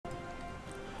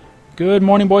Good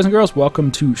morning, boys and girls.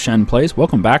 Welcome to Shenplays.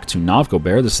 Welcome back to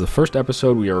Novgorod. This is the first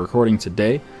episode we are recording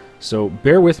today, so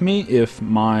bear with me if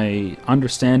my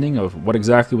understanding of what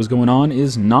exactly was going on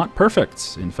is not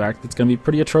perfect. In fact, it's going to be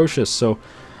pretty atrocious, so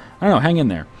I don't know, hang in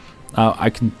there. I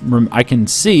can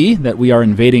see that we are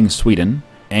invading Sweden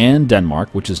and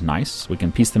Denmark, which is nice. We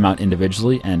can piece them out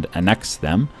individually and annex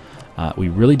them. We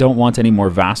really don't want any more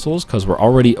vassals because we're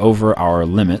already over our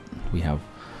limit. We have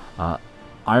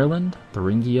Ireland,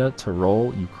 Thuringia,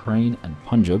 Tyrol, Ukraine, and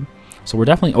Punjab. So we're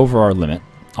definitely over our limit,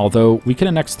 although we can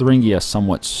annex Thuringia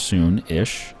somewhat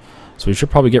soon-ish. So we should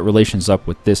probably get relations up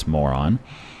with this moron.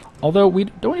 Although we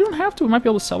don't have to. We might be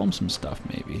able to sell him some stuff,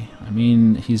 maybe. I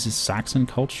mean, he's a Saxon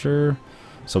culture,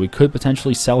 so we could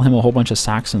potentially sell him a whole bunch of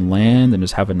Saxon land and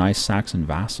just have a nice Saxon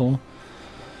vassal.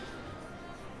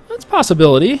 That's a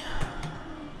possibility.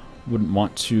 Wouldn't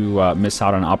want to miss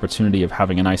out on an opportunity of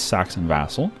having a nice Saxon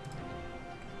vassal.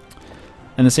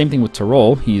 And the same thing with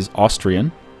Tyrol. He's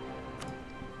Austrian,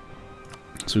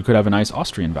 so we could have a nice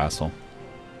Austrian vassal.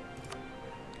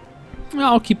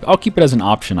 I'll keep it as an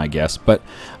option, I guess, but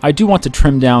I do want to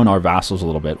trim down our vassals a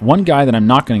little bit. One guy that I'm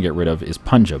not going to get rid of is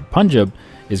Punjab. Punjab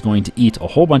is going to eat a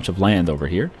whole bunch of land over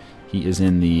here. He is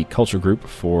in the culture group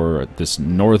for this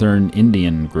northern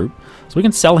Indian group, so we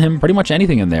can sell him pretty much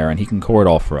anything in there, and he can core it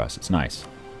all for us. It's nice.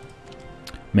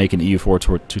 Make an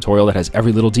EU4 tutorial that has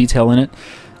every little detail in it.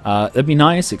 That'd be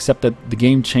nice, except that the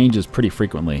game changes pretty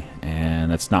frequently, and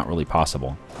that's not really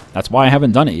possible. That's why I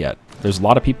haven't done it yet. There's a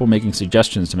lot of people making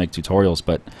suggestions to make tutorials,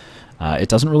 but it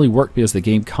doesn't really work because the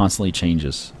game constantly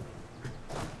changes.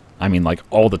 I mean, like,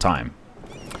 all the time.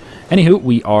 Anywho,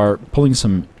 we are pulling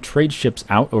some trade ships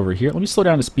out over here. Let me slow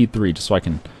down to speed 3 just so I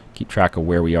can keep track of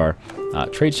where we are.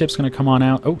 Trade ship's going to come on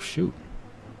out. Oh, shoot.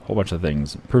 A whole bunch of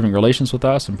things. Improving relations with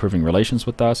us, improving relations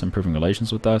with us, improving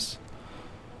relations with us.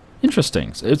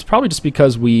 Interesting. It's probably just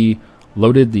because we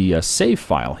loaded the save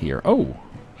file here. Oh.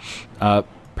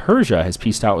 Persia has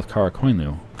pieced out with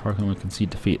Karakoyunlu. Karakoyunlu concede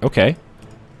defeat. Okay.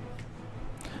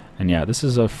 And yeah, this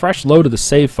is a fresh load of the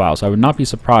save file, so I would not be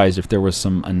surprised if there was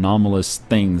some anomalous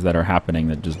things that are happening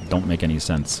that just don't make any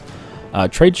sense.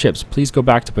 Trade ships, please go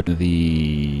back to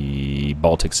the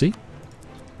Baltic Sea.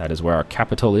 That is where our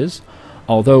capital is.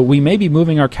 Although we may be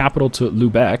moving our capital to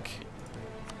Lubeck.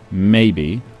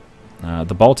 Maybe.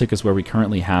 The Baltic is where we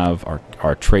currently have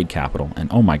our trade capital.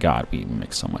 And oh my god, we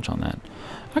make so much on that.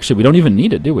 Actually, we don't even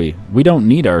need it, do we? We don't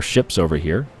need our ships over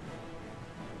here.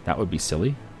 That would be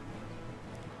silly.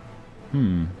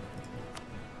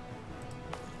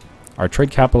 Our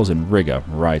trade capital is in Riga,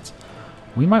 right.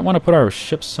 We might want to put our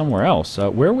ships somewhere else.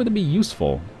 Where would it be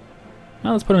useful?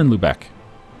 Well, let's put them in Lubeck.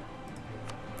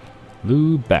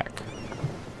 Lubeck.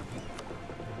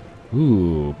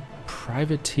 Ooh,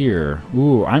 privateer.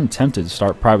 Ooh, I'm tempted to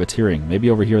start privateering. Maybe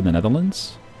over here in the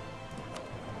Netherlands?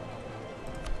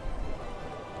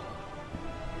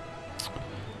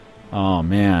 Oh,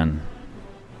 man.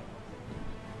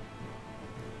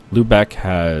 Lubeck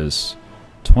has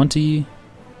about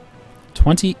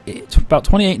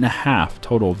 28.5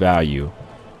 total value.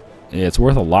 It's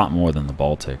worth a lot more than the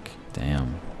Baltic.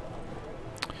 Damn.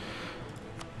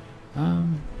 Oh,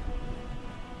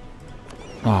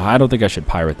 I don't think I should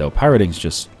pirate, though. Pirating's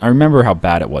just... I remember how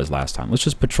bad it was last time. Let's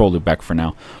just patrol Lubeck for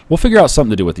now. We'll figure out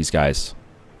something to do with these guys.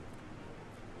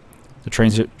 The train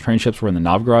ships were in the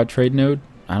Novgorod trade node.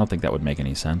 I don't think that would make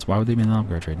any sense. Why would they be in the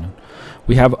Novgorod trade node?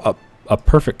 We have a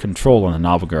perfect control on the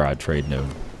Novgorod trade node.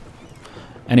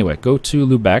 Anyway, go to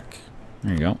Lubeck.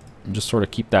 There you go. And just sort of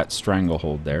keep that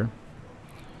stranglehold there.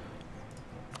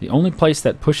 The only place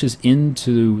that pushes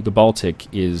into the Baltic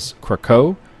is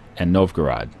Krakow and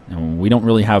Novgorod. And we don't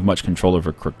really have much control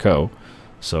over Krakow,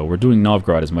 so we're doing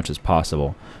Novgorod as much as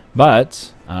possible.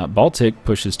 But Baltic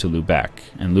pushes to Lubeck,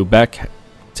 and Lubeck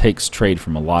takes trade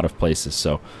from a lot of places,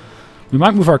 so we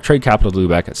might move our trade capital to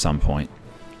Lubeck at some point.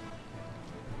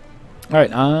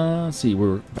 Alright, let's see.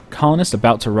 We're colonists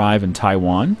about to arrive in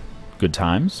Taiwan. Good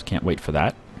times. Can't wait for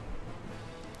that.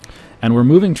 And we're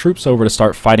moving troops over to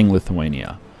start fighting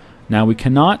Lithuania. Now, we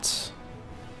cannot...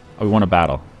 Oh, we want to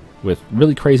battle with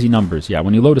really crazy numbers. Yeah,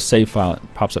 when you load a save file, it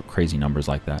pops up crazy numbers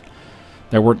like that.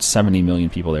 There weren't 70 million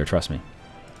people there, trust me.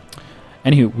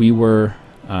 Anywho, we were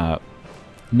not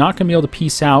going to be able to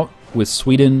peace out with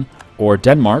Sweden or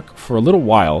Denmark for a little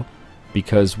while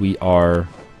because we are...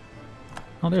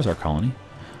 Oh, there's our colony.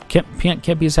 Can't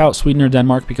peace out Sweden or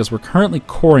Denmark because we're currently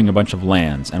coring a bunch of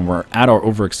lands and we're at our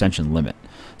overextension limit.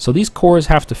 So these cores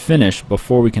have to finish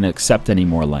before we can accept any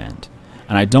more land.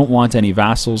 And I don't want any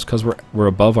vassals because we're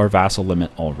above our vassal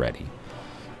limit already.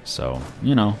 So,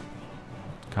 you know,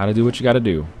 gotta do what you gotta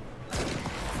do.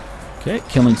 Okay,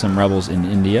 killing some rebels in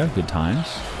India. Good times.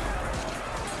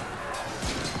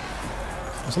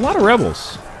 There's a lot of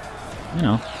rebels. You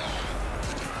know.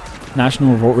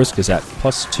 National revolt risk is at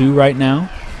 +2 right now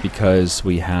because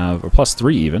we have, or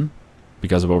 +3 even,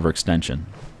 because of overextension.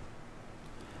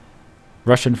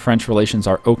 Russian-French relations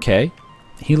are okay.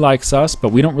 He likes us, but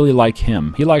we don't really like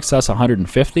him. He likes us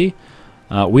 150.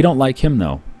 We don't like him,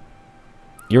 though.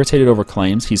 Irritated over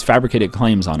claims. He's fabricated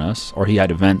claims on us, or he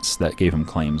had events that gave him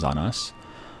claims on us.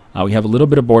 We have a little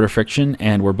bit of border friction,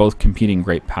 and we're both competing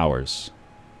great powers.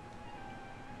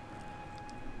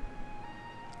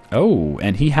 Oh,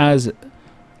 and he has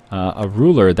a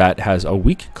ruler that has a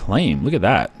weak claim. Look at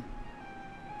that.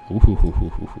 Ooh.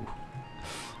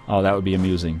 Oh, that would be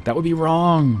amusing. That would be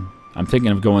wrong. I'm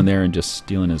thinking of going there and just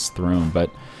stealing his throne, but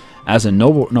as a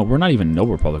noble... No, we're not even a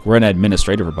noble republic. We're an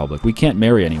administrative republic. We can't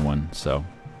marry anyone, so...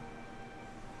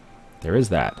 There is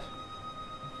that.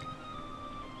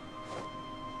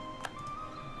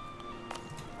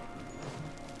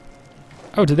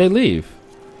 Oh, did they leave?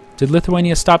 Did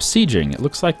Lithuania stop sieging? It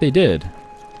looks like they did.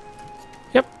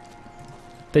 Yep.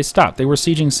 They stopped. They were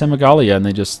sieging Semigalia and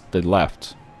they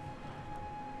left.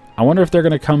 I wonder if they're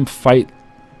going to come fight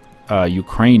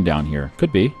Ukraine down here.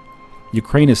 Could be.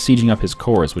 Ukraine is sieging up his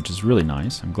cores, which is really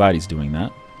nice. I'm glad he's doing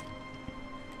that.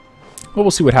 Well, we'll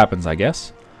see what happens, I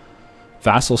guess.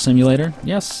 Vassal simulator?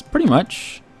 Yes, pretty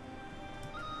much.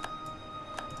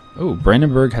 Oh,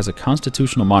 Brandenburg has a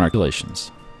constitutional monarch.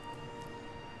 Relations.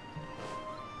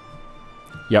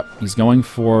 Yep, he's going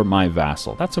for my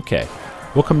vassal. That's okay.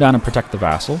 We'll come down and protect the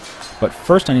vassal. But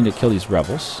first I need to kill these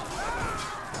rebels.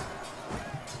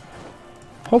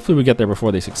 Hopefully we get there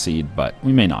before they succeed, but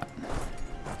we may not.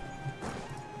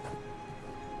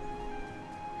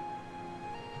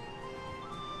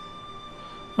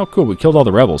 Oh, cool. We killed all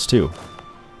the rebels, too.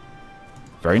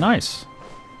 Very nice.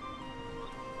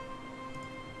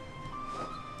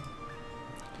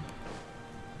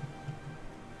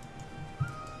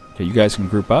 Okay, you guys can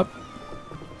group up.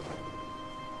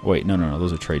 Wait, no.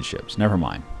 Those are trade ships. Never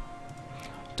mind.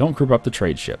 Don't group up the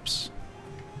trade ships.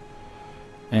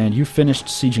 And you finished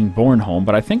sieging Bornholm,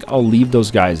 but I think I'll leave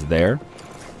those guys there.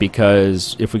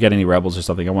 Because if we get any rebels or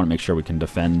something, I want to make sure we can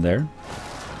defend there.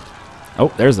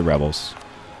 Oh, there's the rebels.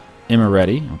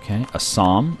 Imereti, okay.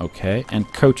 Assam, okay.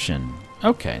 And Cochin.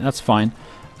 Okay, that's fine.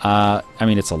 I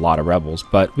mean, it's a lot of rebels,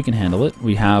 but we can handle it.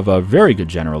 We have a very good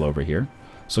general over here.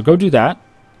 So go do that.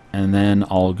 And then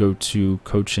I'll go to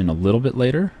Cochin a little bit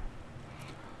later.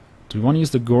 Do we want to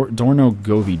use the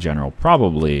Dornogovy general?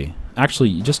 Probably.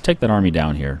 Actually, just take that army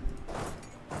down here.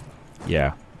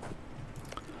 Yeah.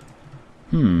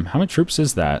 How many troops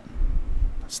is that?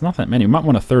 It's not that many. We might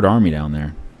want a third army down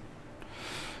there.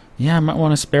 Yeah, I might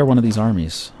want to spare one of these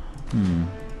armies.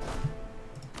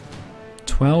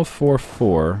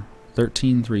 1244,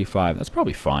 1335. That's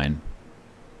probably fine.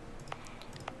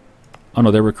 Oh no,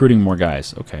 they're recruiting more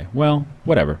guys. Okay, well,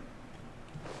 whatever.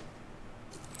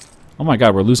 Oh my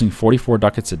god, we're losing 44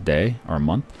 ducats a day, or a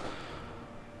month.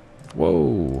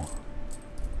 Whoa.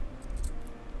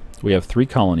 We have 3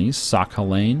 colonies,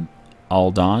 Sakhalin,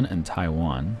 Aldan, and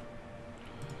Taiwan.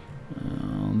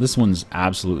 This one's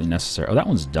absolutely necessary. Oh, that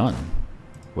one's done.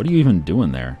 What are you even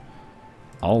doing there?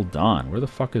 Aldan. Where the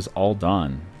fuck is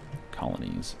Aldan?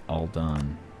 Colonies.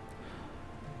 Aldan.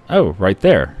 Oh, right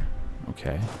there.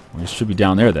 Okay. Well, it should be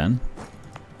down there then.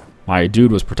 My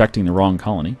dude was protecting the wrong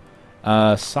colony.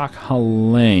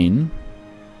 Sakhalin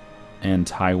and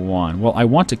Taiwan. Well, I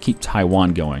want to keep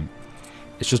Taiwan going.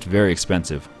 It's just very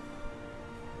expensive.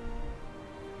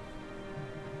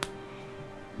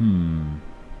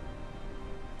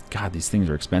 God, these things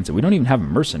are expensive. We don't even have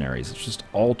mercenaries. It's just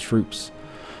all troops.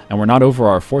 And we're not over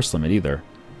our force limit either.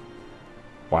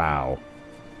 Wow.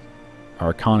 Our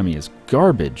economy is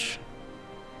garbage.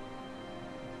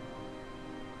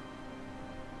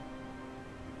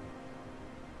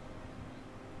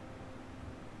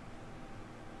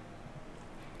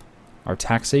 Our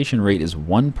taxation rate is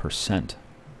 1%.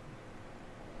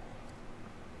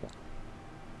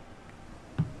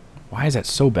 Why is that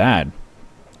so bad?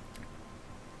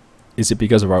 Is it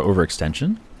because of our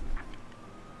overextension?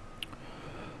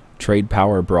 Trade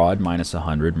power abroad minus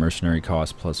 100, mercenary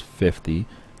cost plus 50,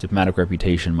 diplomatic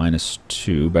reputation minus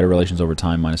 2, better relations over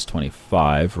time minus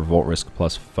 25, revolt risk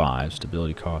plus 5,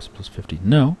 stability cost plus 50.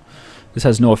 No, this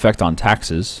has no effect on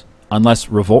taxes, unless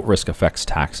revolt risk affects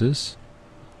taxes.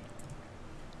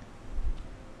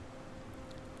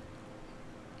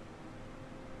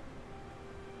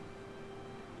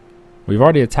 We've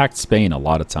already attacked Spain a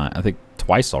lot of times. I think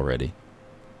twice already.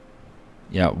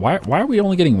 Yeah, why are we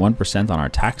only getting 1% on our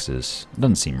taxes? It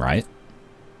doesn't seem right.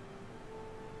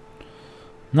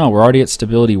 No, we're already at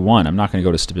stability 1. I'm not going to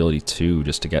go to stability 2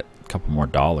 just to get a couple more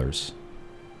dollars.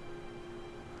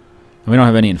 And we don't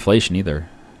have any inflation either.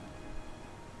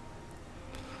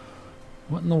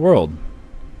 What in the world?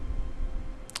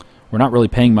 We're not really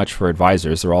paying much for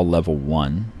advisors. They're all level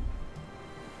 1.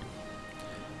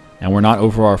 And we're not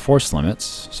over our force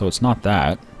limits, so it's not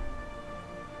that.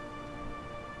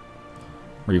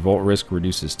 Revolt risk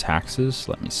reduces taxes.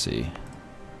 Let me see.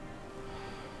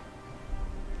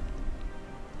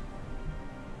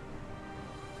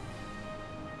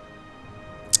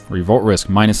 Revolt risk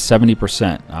minus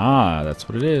 70%. Ah, that's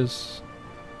what it is.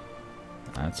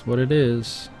 That's what it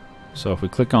is. So if we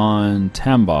click on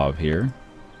Tambov here,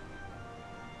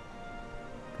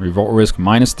 revolt risk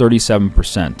minus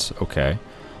 37%. Okay.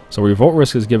 So revolt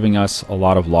risk is giving us a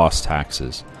lot of lost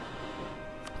taxes.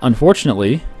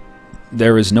 Unfortunately,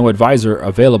 there is no advisor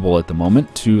available at the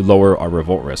moment to lower our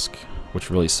revolt risk, which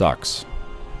really sucks.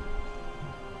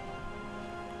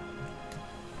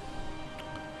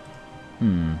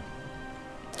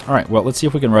 Alright, well, let's see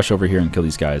if we can rush over here and kill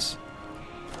these guys.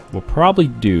 We'll probably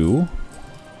do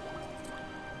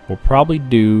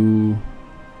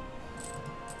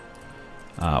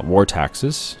war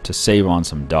taxes to save on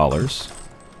some dollars.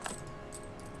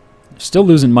 Still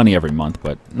losing money every month,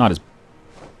 but not as...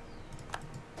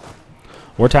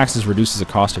 War taxes reduces the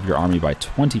cost of your army by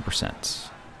 20%.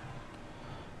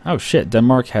 Oh shit,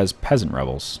 Denmark has peasant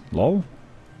rebels. Lol.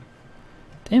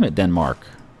 Damn it, Denmark.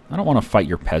 I don't want to fight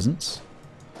your peasants.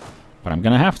 But I'm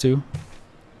gonna have to.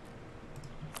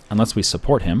 Unless we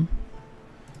support him.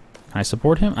 Can I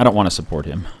support him? I don't want to support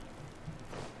him.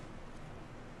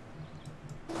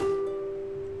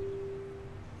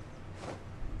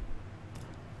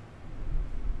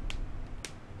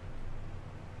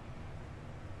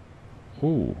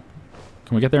 Ooh.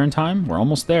 Can we get there in time? We're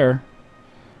almost there.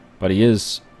 But he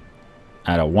is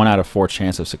at a 1 out of 4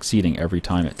 chance of succeeding every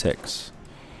time it ticks.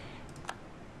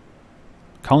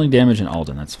 Calling damage in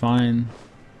Alden, that's fine.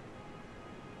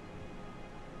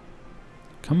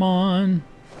 Come on.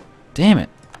 Damn it.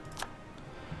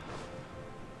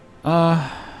 I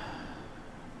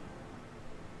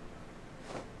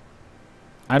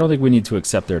don't think we need to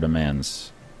accept their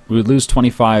demands. We would lose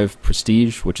 25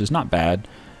 prestige, which is not bad,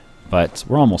 but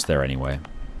we're almost there anyway.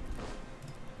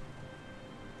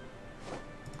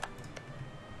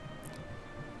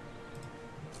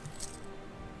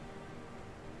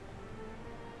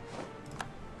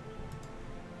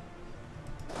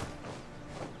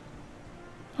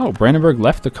 Oh, Brandenburg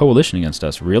left the coalition against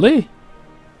us. Really?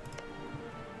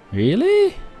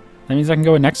 Really? That means I can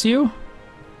go in next to you?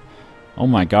 Oh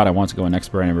my god, I want to go in next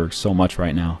to Brandenburg so much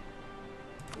right now.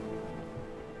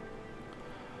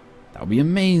 That would be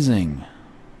amazing.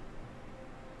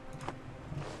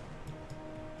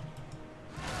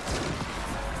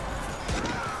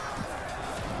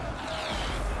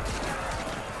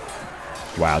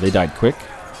 Wow, they died quick.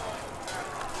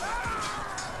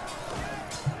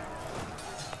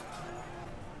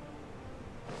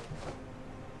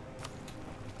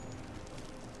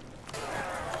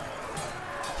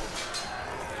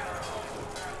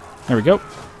 There we go.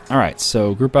 Alright,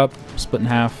 so group up, split in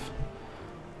half.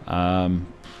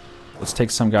 Let's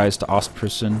take some guys to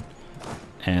Ostpreußen.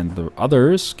 And the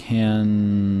others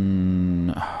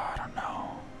can... I don't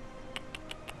know.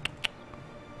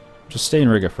 Just stay in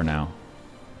Riga for now.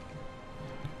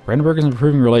 Brandenburg is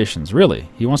improving relations. Really?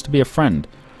 He wants to be a friend.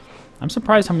 I'm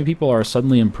surprised how many people are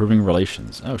suddenly improving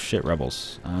relations. Oh shit,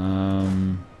 rebels.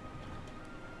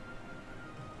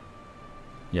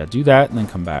 Yeah, do that and then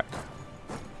come back.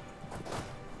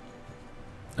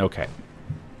 Okay.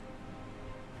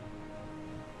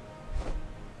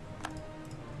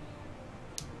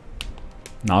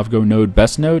 Novgo node,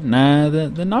 best node? Nah,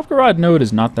 the Novgorod node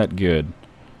is not that good.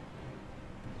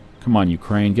 Come on,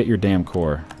 Ukraine, get your damn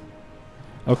core.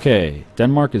 Okay,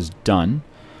 Denmark is done.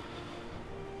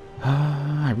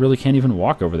 I really can't even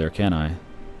walk over there, can I?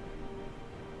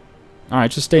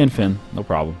 Alright, just stay in Finn. No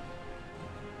problem.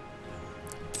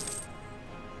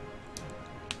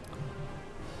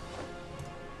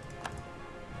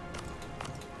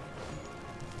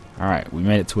 Alright, we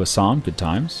made it to Assam. Good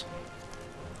times.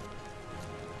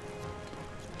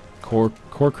 Core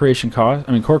creation cost.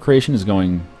 I mean, core creation is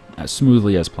going as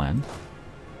smoothly as planned.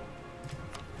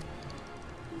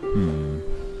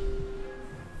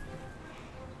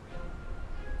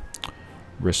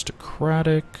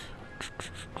 Aristocratic.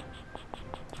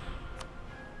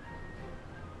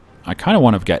 I kind of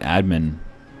want to get admin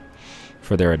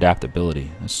for their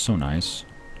adaptability. That's so nice.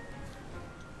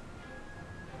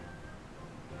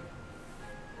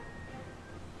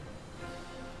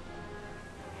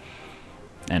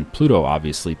 And Pluto,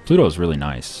 obviously. Pluto's really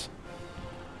nice.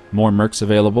 More mercs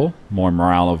available. More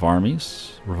morale of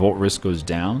armies. Revolt risk goes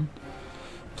down.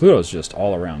 Pluto's just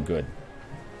all around good.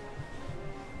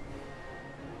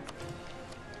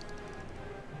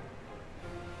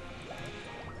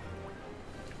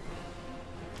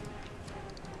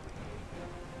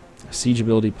 Siege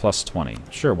ability plus 20.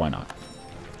 Sure, why not?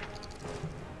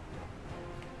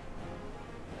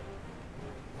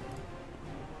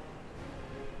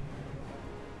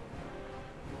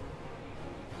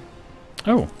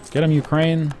 Oh, get him,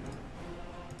 Ukraine.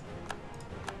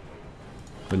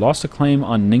 We lost a claim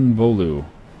on Ningvolu.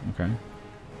 Okay.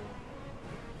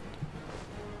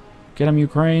 Get him,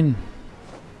 Ukraine.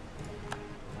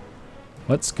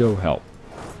 Let's go help.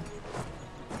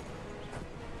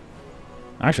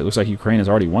 Actually, it looks like Ukraine has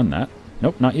already won that.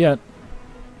 Nope, not yet.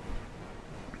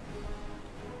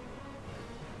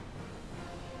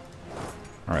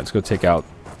 Alright, let's go take out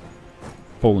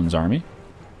Poland's army.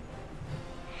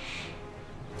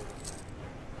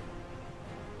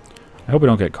 I hope we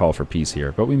don't get called for peace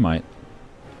here, but we might.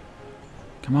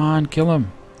 Come on, kill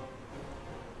him.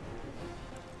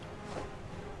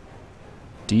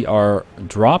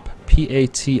 Drop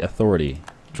PAT authority.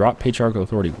 Drop patriarchal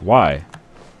authority. Why?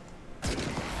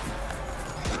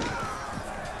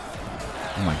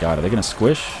 Oh my god, are they going to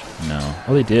squish? No.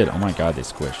 Oh, they did. Oh my god, they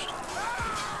squished.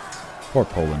 Poor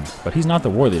Poland. But he's not the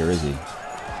war leader, is he?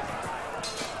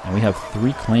 And we have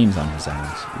 3 claims on his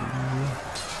hands.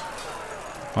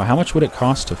 Wow, how much would it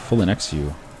cost to full annex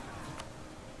you?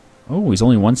 Oh, he's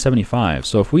only 175.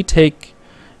 So if we take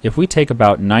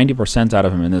about 90% out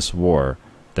of him in this war,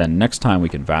 then next time we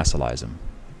can vassalize him.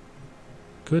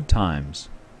 Good times.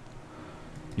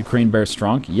 Ukraine Bear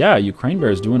strong? Yeah, Ukraine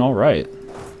Bear is doing all right.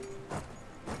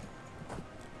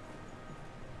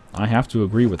 I have to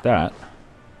agree with that.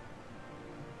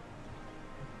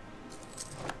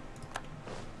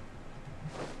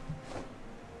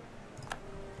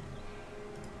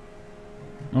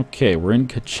 Okay, we're in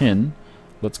Kachin.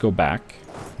 Let's go back.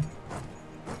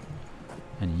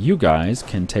 And you guys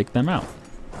can take them out.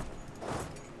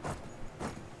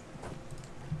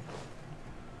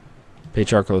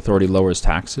 Patriarchal authority lowers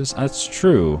taxes. That's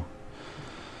true.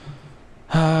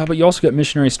 But you also get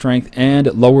missionary strength, and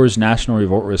it lowers national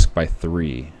revolt risk by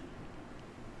 3.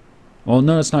 Well,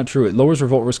 no, that's not true. It lowers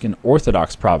revolt risk in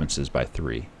Orthodox provinces by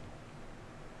 3.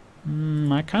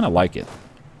 I kind of like it.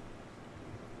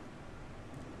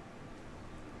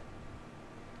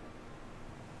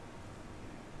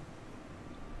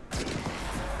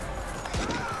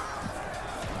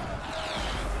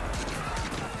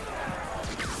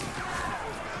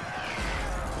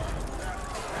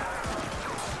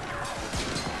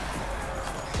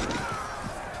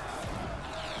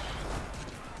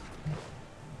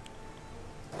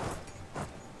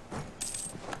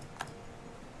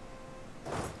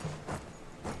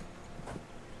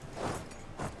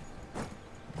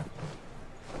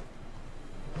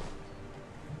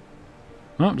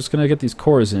 Well, I'm just going to get these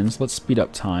cores in, so let's speed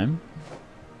up time.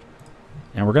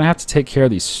 And we're going to have to take care of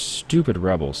these stupid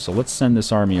rebels, so let's send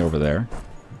this army over there.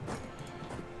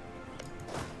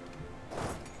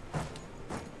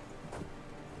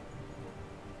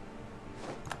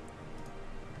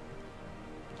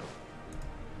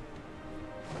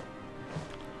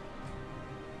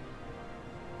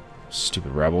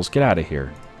 Stupid rebels, get out of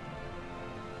here.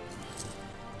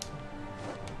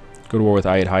 Go to war with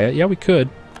Ayad Hayat? Yeah, we could.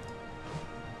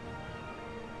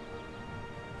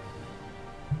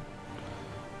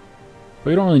 But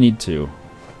we don't really need to.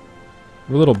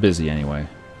 We're a little busy anyway.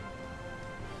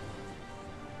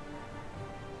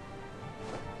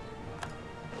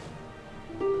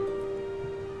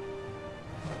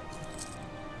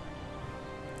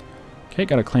 Okay,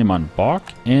 got a claim on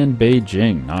Bok and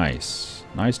Beijing. Nice.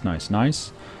 Nice, nice,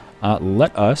 nice.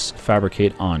 Let us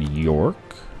fabricate on York.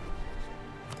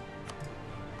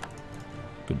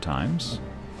 Good times.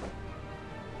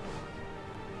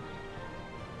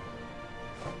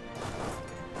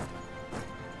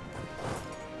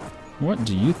 What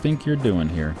do you think you're doing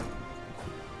here?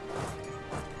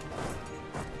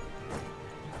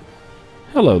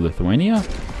 Hello, Lithuania.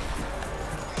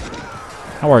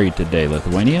 How are you today,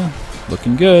 Lithuania?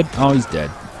 Looking good. Oh, he's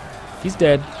dead. He's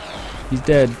dead. He's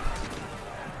dead.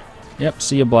 Yep,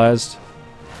 see ya, Blast.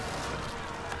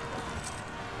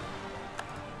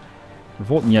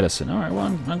 Revolt in Yedison. Alright, well,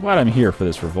 I'm glad I'm here for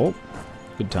this revolt.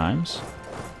 Good times.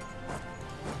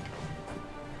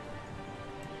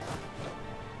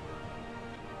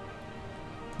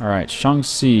 Alright,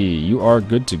 Shaanxi, you are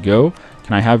good to go.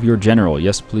 Can I have your general?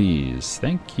 Yes, please.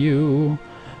 Thank you.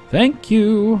 Thank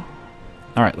you.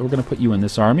 Alright, we're going to put you in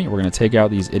this army. We're going to take out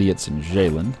these idiots in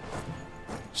Zeeland.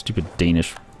 Stupid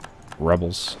Danish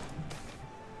rebels.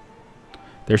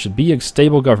 There should be a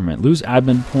stable government. Lose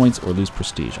admin points or lose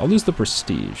prestige. I'll lose the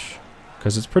prestige,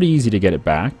 because it's pretty easy to get it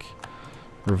back.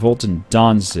 Revolt in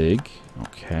Danzig.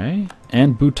 Okay.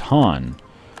 And Bhutan.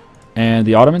 And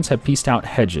the Ottomans have pieced out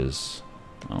Hedges.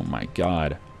 Oh my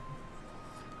god.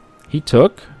 He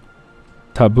took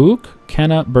Tabuk,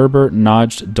 Kena, Berber,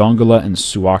 Najd, Dongola, and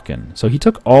Suakin. So he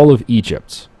took all of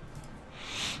Egypt.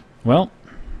 Well,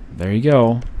 there you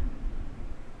go.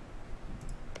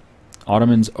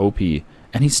 Ottomans OP.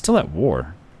 And he's still at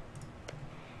war.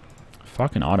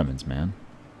 Fucking Ottomans, man.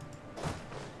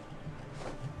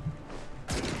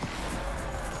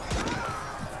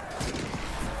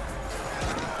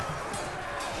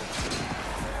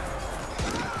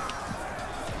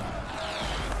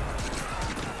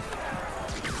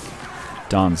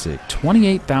 Danzig.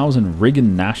 28,000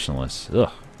 Rigan nationalists. Ugh.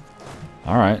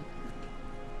 Alright.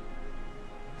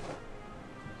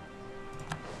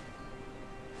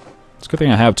 It's a good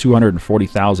thing I have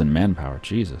 240,000 manpower.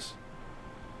 Jesus.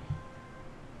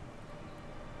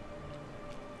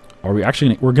 Are we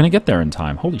actually... We're going to get there in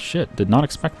time. Holy shit. Did not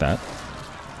expect that.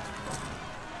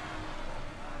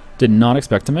 Did not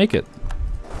expect to make it.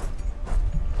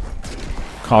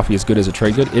 Coffee is good as a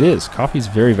trade good? It is. Coffee is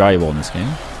very valuable in this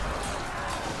game.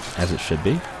 As it should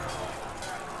be.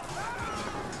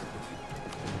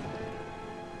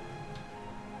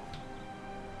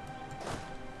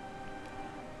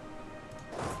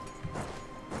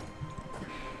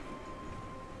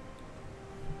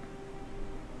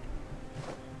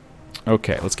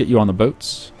 Okay, let's get you on the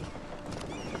boats.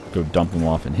 Go dump them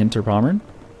off in Hinterpommern.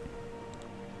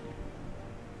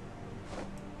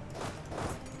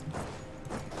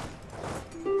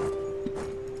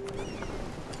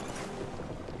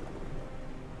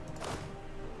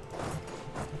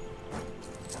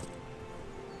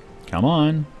 Come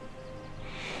on.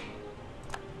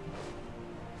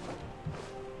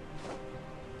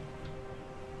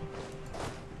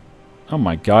 Oh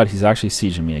my god, he's actually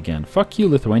sieging me again. Fuck you,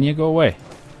 Lithuania, go away.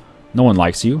 No one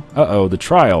likes you. Uh-oh, the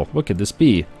trial. What could this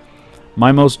be?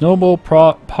 My most noble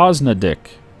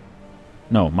Poznadik.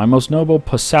 No, my most noble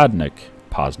Posadnik.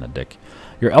 Poznadik.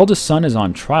 Your eldest son is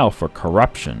on trial for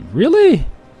corruption. Really?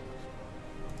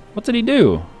 What did he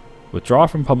do? Withdraw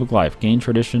from public life. Gain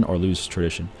tradition or lose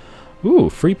tradition.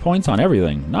 Ooh, free points on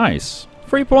everything. Nice.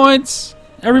 Free points!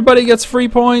 Everybody gets free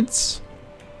points!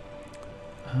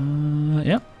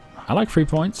 Yep. I like free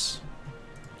points.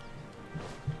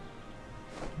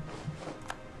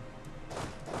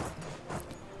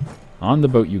 On the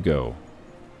boat you go.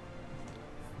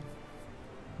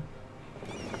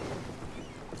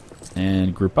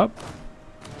 And group up.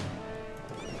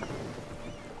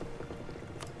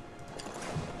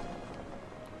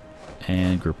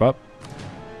 And group up.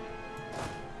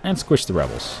 And squish the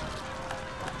rebels.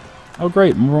 Oh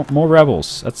great, more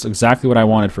rebels. That's exactly what I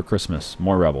wanted for Christmas.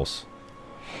 More rebels.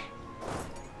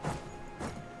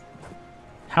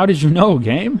 How did you know,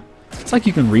 game? It's like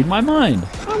you can read my mind.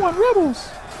 I want rebels.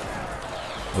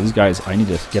 Well, these guys, I need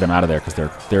to get them out of there because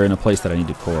they're in a place that I need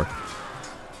to core.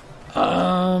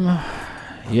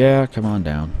 Yeah, come on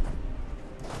down.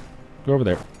 Go over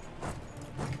there.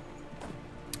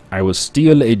 I will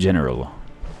steal a general.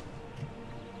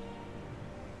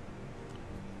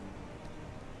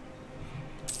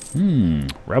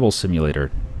 Rebel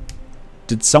Simulator.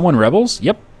 Did someone rebels?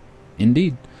 Yep,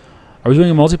 indeed. Are we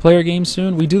doing a multiplayer game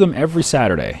soon? We do them every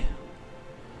Saturday.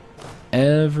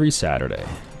 Every Saturday.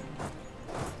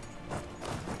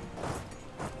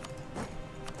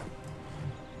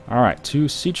 Alright, to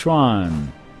Sichuan.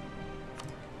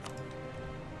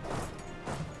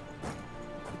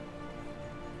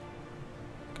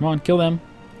 Come on, kill them.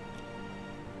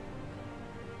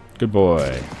 Good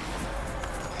boy.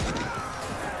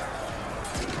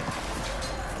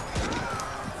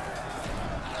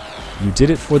 You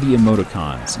did it for the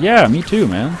emoticons. Yeah, me too,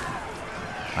 man.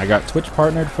 I got Twitch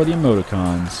partnered for the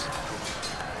emoticons.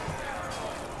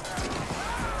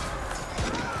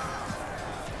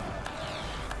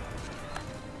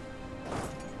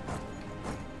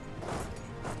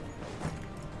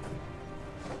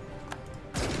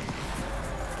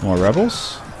 More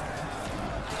rebels?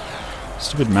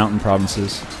 Stupid mountain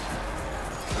provinces.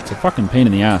 It's a fucking pain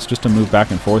in the ass just to move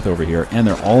back and forth over here, and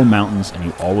they're all mountains and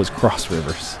you always cross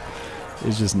rivers.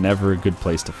 It's just never a good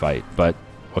place to fight, but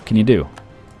what can you do?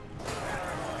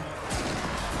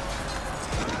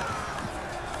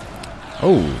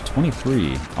 Oh,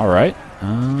 23. Alright.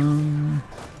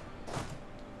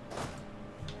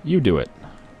 You do it.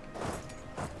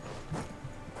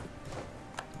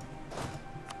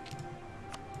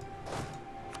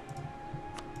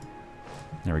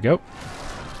 There we go.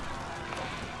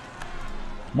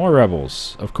 More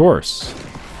rebels. Of course.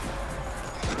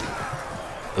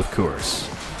 Of course.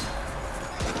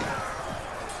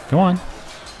 Come on.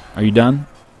 Are you done?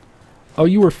 Oh,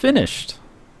 you were finished.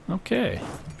 Okay.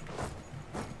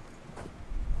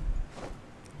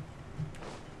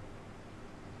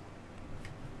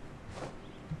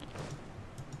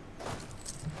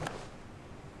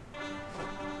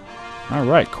 All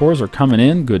right, cores are coming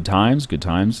in. Good times, good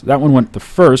times. That one went the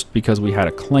first because we had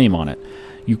a claim on it.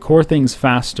 You core things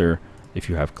faster if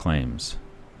you have claims.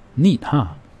 Neat, huh?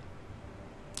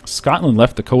 Scotland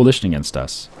left the coalition against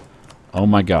us. Oh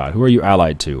my god, who are you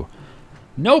allied to?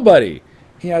 Nobody!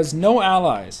 He has no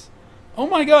allies. Oh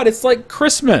my god, it's like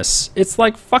Christmas! It's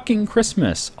like fucking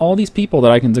Christmas. All these people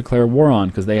that I can declare war on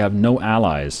because they have no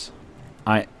allies.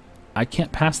 I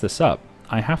can't pass this up.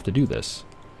 I have to do this.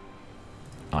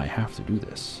 I have to do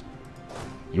this.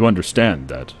 You understand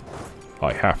that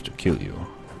I have to kill you.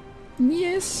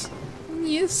 Yes.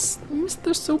 Yes,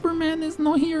 Mr. Superman is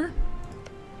not here.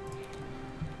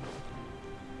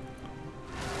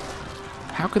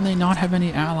 How can they not have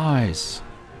any allies?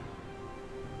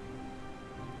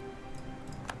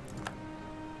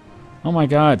 Oh my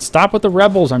god, stop with the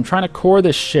rebels. I'm trying to core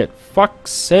this shit.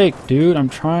 Fuck's sake, dude. I'm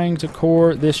trying to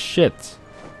core this shit.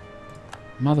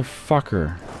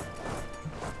 Motherfucker.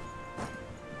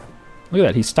 Look at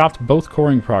that. He stopped both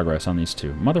coring progress on these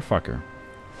two. Motherfucker.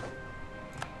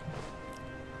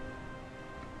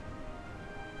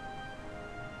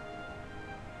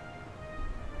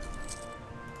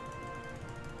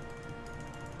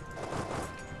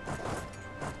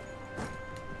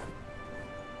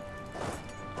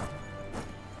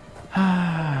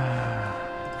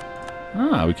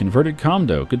 We converted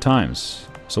Kamdo. Good times.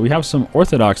 So we have some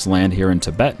Orthodox land here in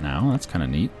Tibet now. That's kind of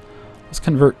neat. Let's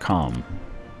convert Kam.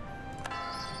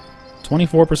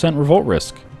 24% revolt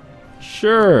risk.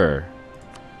 Sure.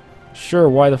 Sure,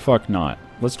 why the fuck not?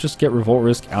 Let's just get revolt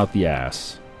risk out the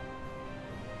ass.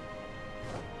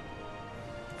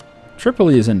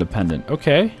 Tripoli is independent.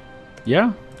 Okay.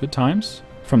 Yeah, good times.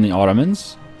 From the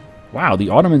Ottomans. Wow, the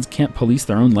Ottomans can't police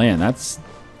their own land. That's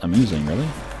amusing, really.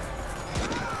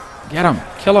 Get them!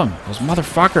 Kill them! Those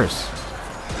motherfuckers!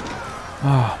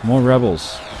 Oh, more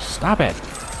rebels. Stop it!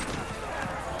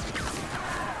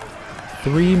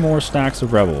 3 more stacks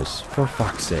of rebels. For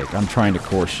fuck's sake, I'm trying to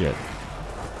core shit.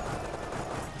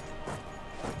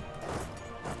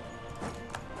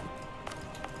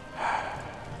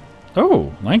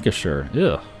 Oh, Lancashire.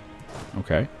 Ugh.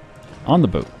 Okay. On the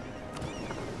boat.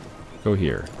 Go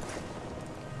here.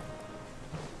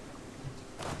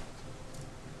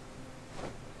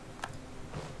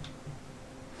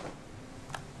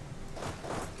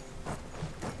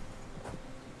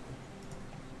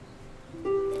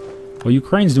 Well,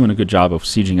 Ukraine's doing a good job of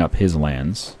sieging up his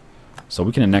lands, so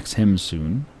we can annex him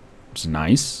soon. It's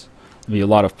nice. There'll be a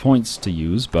lot of points to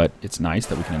use, but it's nice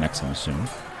that we can annex him soon.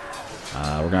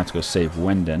 We're going to have to go save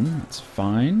Wenden. That's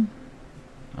fine.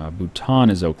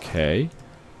 Bhutan is okay.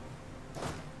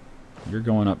 You're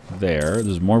going up there.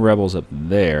 There's more rebels up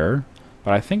there,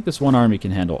 but I think this one army can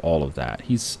handle all of that.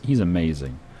 He's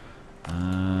amazing.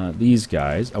 These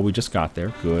guys. Oh, we just got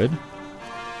there. Good.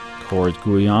 Cored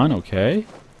Guyan. Okay.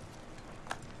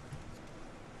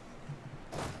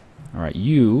 Alright,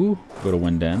 you go to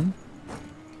Wenden.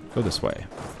 Go this way.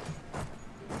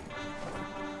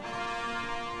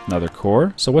 Another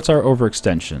core. So what's our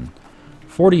overextension?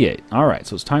 48. Alright,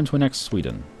 so it's time to annex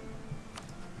Sweden.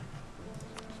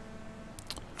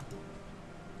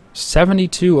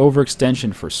 72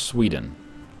 overextension for Sweden.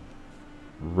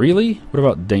 Really? What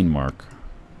about Denmark?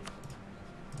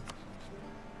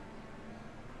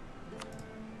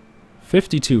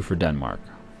 52 for Denmark.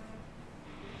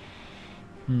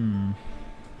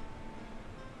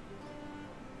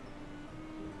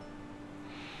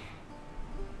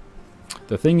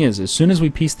 The thing is, as soon as we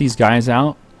piece these guys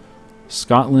out,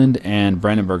 Scotland and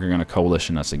Brandenburg are going to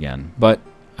coalition us again. But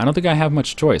I don't think I have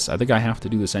much choice. I think I have to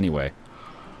do this anyway.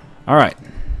 Alright.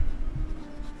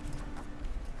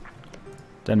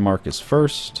 Denmark is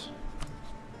first.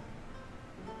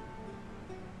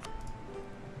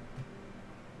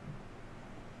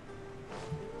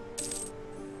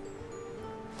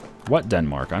 What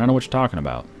Denmark? I don't know what you're talking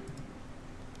about.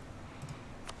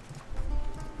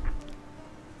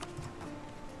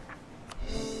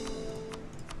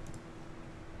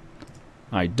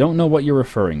 I don't know what you're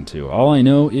referring to. All I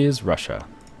know is Russia.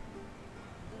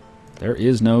 There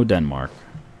is no Denmark.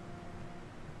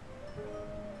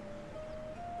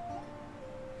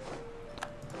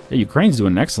 Yeah, Ukraine's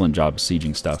doing an excellent job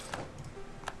sieging stuff.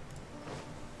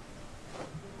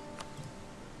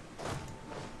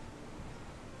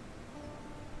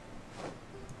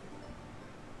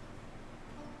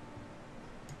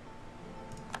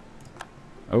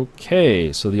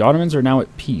 Okay, so the Ottomans are now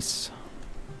at peace.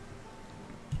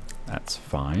 That's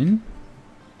fine.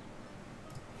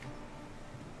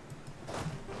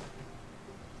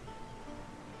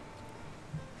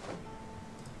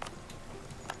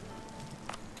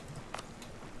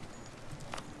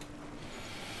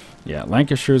 Yeah,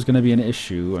 Lancashire is going to be an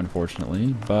issue,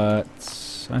 unfortunately, but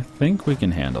I think we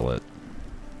can handle it.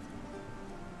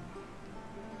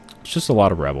 It's just a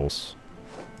lot of rebels.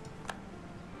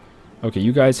 Okay,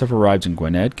 you guys have arrived in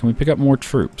Gwynedd. Can we pick up more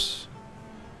troops?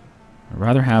 I'd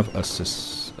rather have a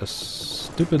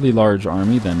stupidly large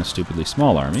army than a stupidly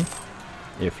small army,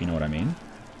 if you know what I mean.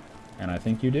 And I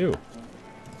think you do.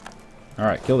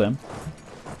 Alright, kill them.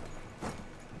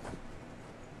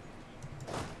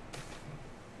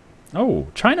 Oh,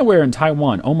 Chinaware in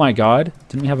Taiwan. Oh my god.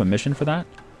 Didn't we have a mission for that?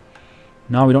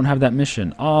 No, we don't have that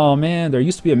mission. Oh man, there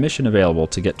used to be a mission available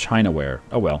to get Chinaware.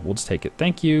 Oh well, we'll just take it.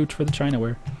 Thank you for the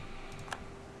Chinaware.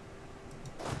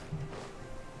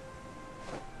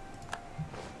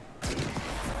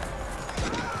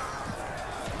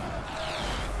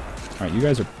 Alright, you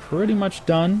guys are pretty much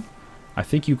done. I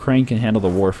think Ukraine can handle the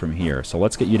war from here. So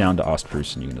let's get you down to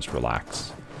Ostrus and you can just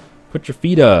relax. Put your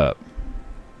feet up.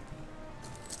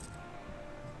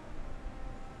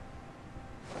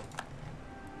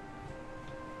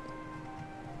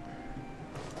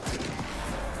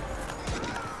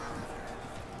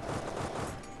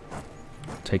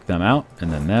 Take them out,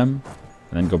 and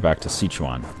then go back to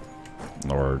Sichuan.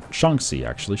 Or Shaanxi,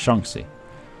 actually. Shaanxi.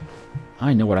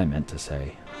 I know what I meant to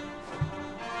say.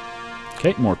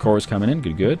 Okay, more cores coming in.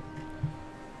 Good, good.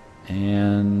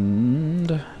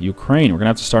 And Ukraine. We're going to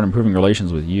have to start improving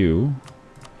relations with you.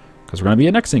 Because we're going to be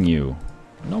annexing you.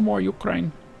 No more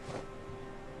Ukraine.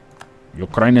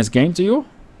 Ukraine is game to you?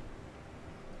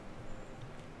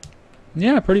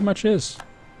 Yeah, pretty much is.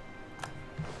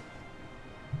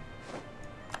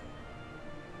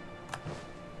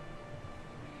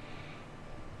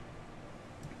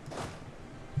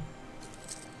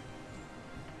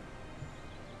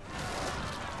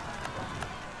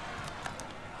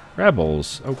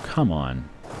 Rebels? Oh, come on.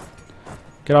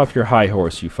 Get off your high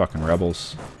horse, you fucking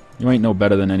rebels. You ain't no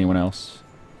better than anyone else.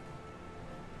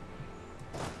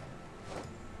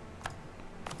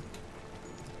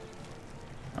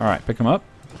 Alright, pick him up.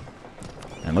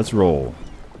 And let's roll.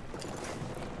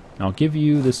 Now I'll give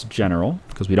you this general,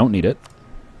 because we don't need it.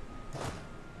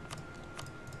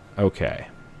 Okay.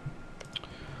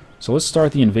 So let's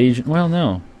start the invasion. Well,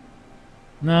 no.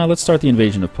 No, let's start the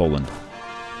invasion of Poland.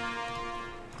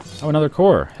 Oh, another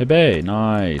core. Hebe.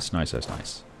 Nice, nice, that's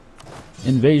nice.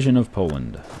 Invasion of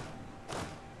Poland.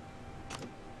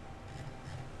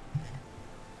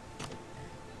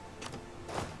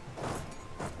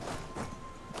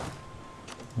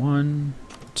 One,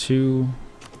 two,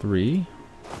 three.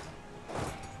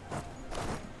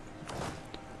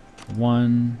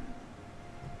 1,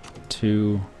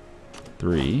 2,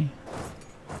 3.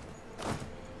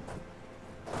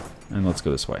 And let's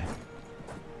go this way.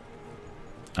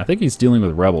 I think he's dealing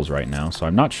with rebels right now, so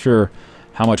I'm not sure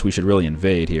how much we should really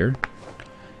invade here.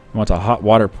 We want a hot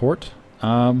water port.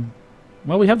 Well,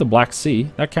 we have the Black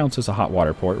Sea. That counts as a hot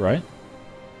water port, right?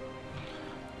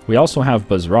 We also have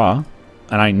Basra,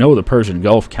 and I know the Persian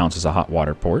Gulf counts as a hot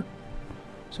water port.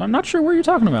 So I'm not sure where you're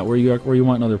talking about, where you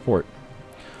want another port.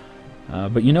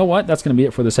 But you know what? That's going to be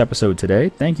it for this episode today.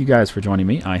 Thank you guys for joining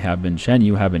me. I have been Shen,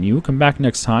 you have been you. Come back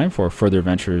next time for further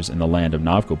adventures in the land of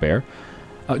Novgorod.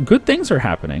 Good things are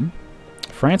happening.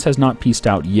 France has not peaced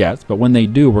out yet, but when they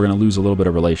do, we're going to lose a little bit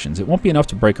of relations. It won't be enough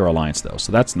to break our alliance, though,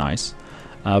 so that's nice.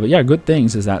 But yeah, good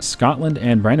things is that Scotland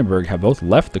and Brandenburg have both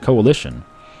left the coalition,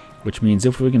 which means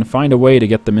if we can find a way to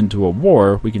get them into a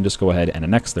war, we can just go ahead and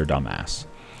annex their dumbass.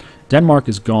 Denmark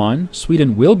is gone.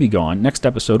 Sweden will be gone. Next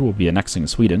episode, we'll be annexing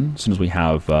Sweden as soon as we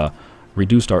have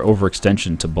reduced our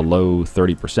overextension to below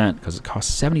 30%, because it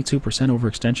costs 72%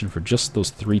 overextension for just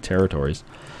those 3 territories.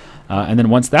 And then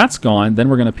once that's gone, then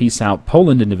we're going to piece out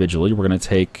Poland individually. We're going to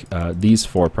take these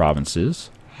 4 provinces.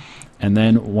 And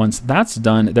then once that's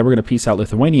done, then we're going to piece out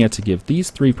Lithuania to give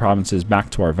these 3 provinces back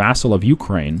to our vassal of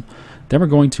Ukraine. Then we're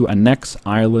going to annex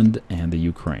Ireland and the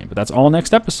Ukraine. But that's all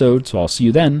next episode, so I'll see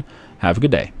you then. Have a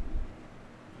good day.